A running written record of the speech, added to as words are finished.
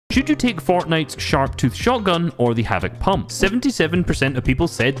Should you take Fortnite's Sharptooth shotgun or the Havoc pump? 77% of people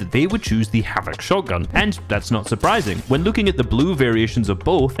said that they would choose the Havoc shotgun, and that's not surprising. When looking at the blue variations of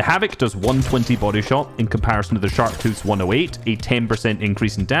both, the Havoc does 120 body shot in comparison to the Sharptooth's 108, a 10%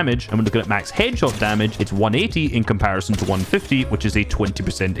 increase in damage, and when looking at max headshot damage, it's 180 in comparison to 150, which is a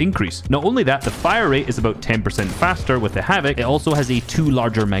 20% increase. Not only that, the fire rate is about 10% faster with the Havoc. It also has a 2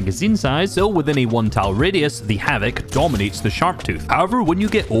 larger magazine size, so within a 1 tile radius, the Havoc dominates the Sharptooth. However, when you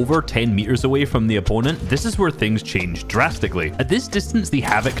get over 10 meters away from the opponent, this is where things change drastically. At this distance, the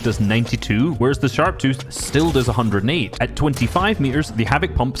Havoc does 92, whereas the Sharptooth still does 108. At 25 meters, the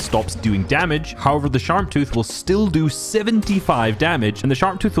Havoc pump stops doing damage. However, the Sharptooth will still do 75 damage, and the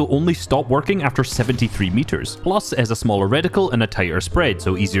Sharptooth will only stop working after 73 meters. Plus, it has a smaller reticle and a tighter spread,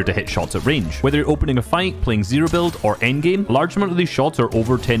 so easier to hit shots at range. Whether you're opening a fight, playing zero build, or endgame, a large amount of these shots are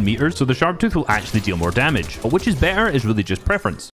over 10 meters, so the Sharptooth will actually deal more damage. But which is better is really just preference.